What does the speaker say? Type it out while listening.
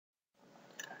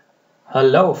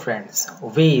Hello friends,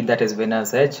 we, that is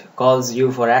Winner's Edge, calls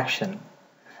you for action.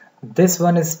 This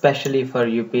one is specially for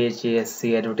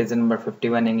UPHESC Advertisement number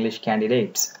 51 English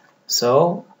candidates.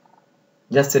 So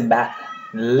just sit back,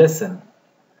 listen.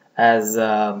 As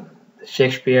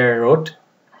Shakespeare wrote,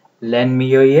 lend me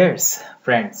your ears,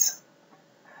 friends.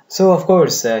 So of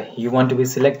course you want to be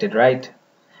selected, right?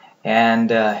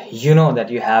 And you know that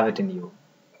you have it in you.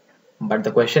 But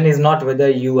the question is not whether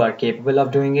you are capable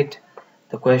of doing it.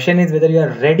 The question is whether you are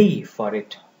ready for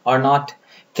it or not.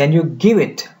 Can you give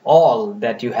it all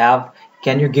that you have?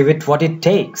 Can you give it what it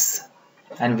takes?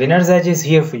 And Winner's Edge is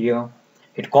here for you.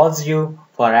 It calls you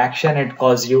for action. It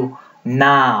calls you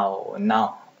now.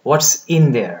 Now, what's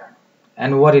in there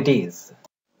and what it is?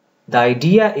 The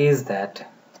idea is that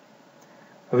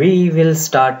we will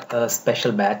start a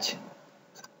special batch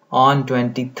on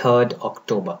 23rd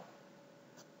October.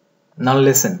 Now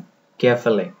listen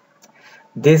carefully.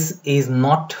 This is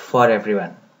not for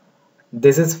everyone.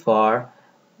 This is for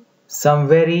some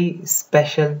very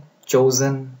special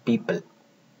chosen people.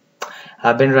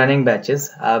 I've been running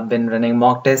batches. I've been running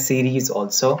mock test series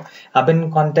also. I've been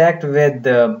in contact with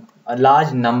a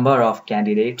large number of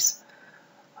candidates.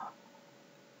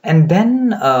 And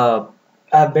then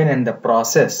I've been in the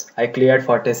process. I cleared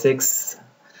 46,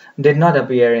 did not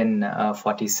appear in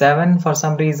 47 for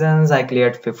some reasons. I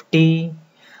cleared 50.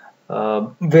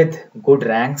 With good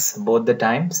ranks both the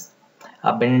times.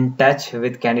 I've been in touch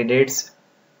with candidates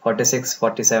 46,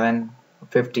 47,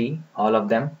 50, all of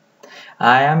them.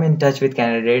 I am in touch with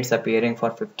candidates appearing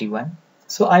for 51.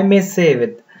 So I may say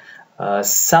with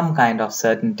some kind of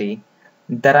certainty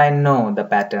that I know the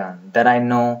pattern, that I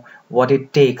know what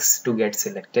it takes to get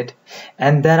selected,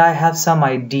 and that I have some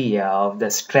idea of the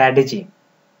strategy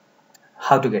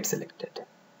how to get selected.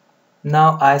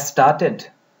 Now I started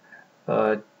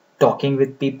talking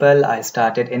with people. I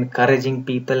started encouraging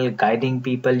people, guiding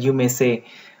people, you may say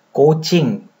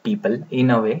coaching people in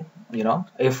a way,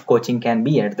 if coaching can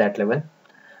be at that level,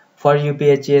 for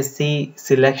UPHESC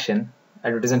selection,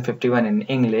 Advertisement 51 in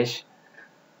English,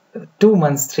 2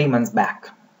 months, 3 months back.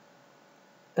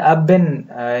 I've been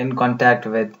in contact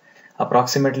with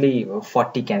approximately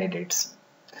 40 candidates.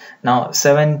 Now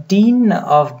 17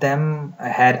 of them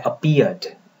had appeared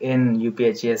in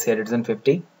UPHESC Advertisement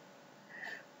 50.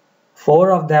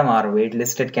 4 of them are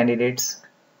waitlisted candidates.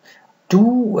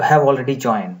 2 have already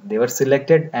joined. They were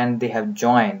selected and they have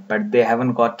joined, but they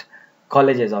haven't got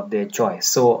colleges of their choice.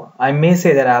 So I may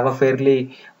say that I have a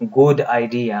fairly good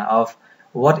idea of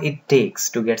what it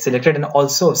takes to get selected, and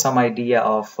also some idea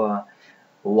of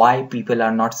why people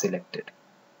are not selected.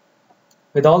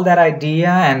 With all that idea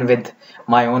and with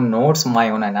my own notes, my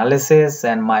own analysis,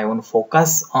 and my own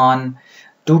focus on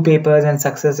 2 papers and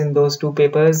success in those 2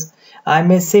 papers, I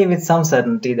may say with some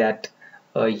certainty that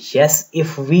yes,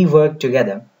 if we work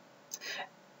together,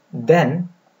 then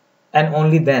and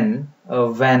only then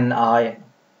when I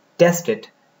test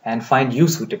it and find you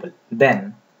suitable,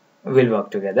 then we'll work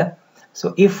together.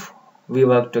 So if we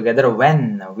work together,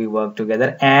 when we work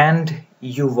together and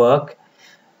you work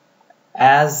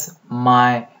as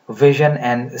my vision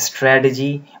and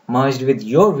strategy merged with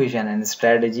your vision and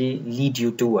strategy lead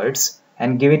you towards,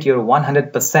 and give it your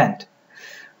 100%,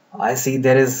 I see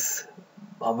there is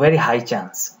a very high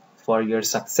chance for your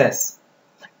success,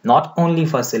 not only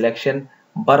for selection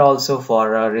but also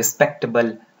for a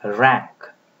respectable rank.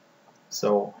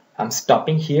 So I'm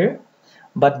stopping here,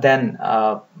 but then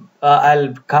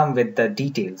I'll come with the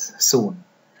details soon.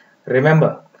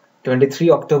 Remember,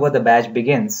 23 October the batch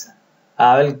begins.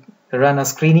 I will run a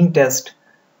screening test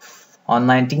on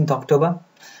 19th October,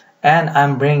 and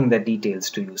I'm bringing the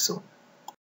details to you soon.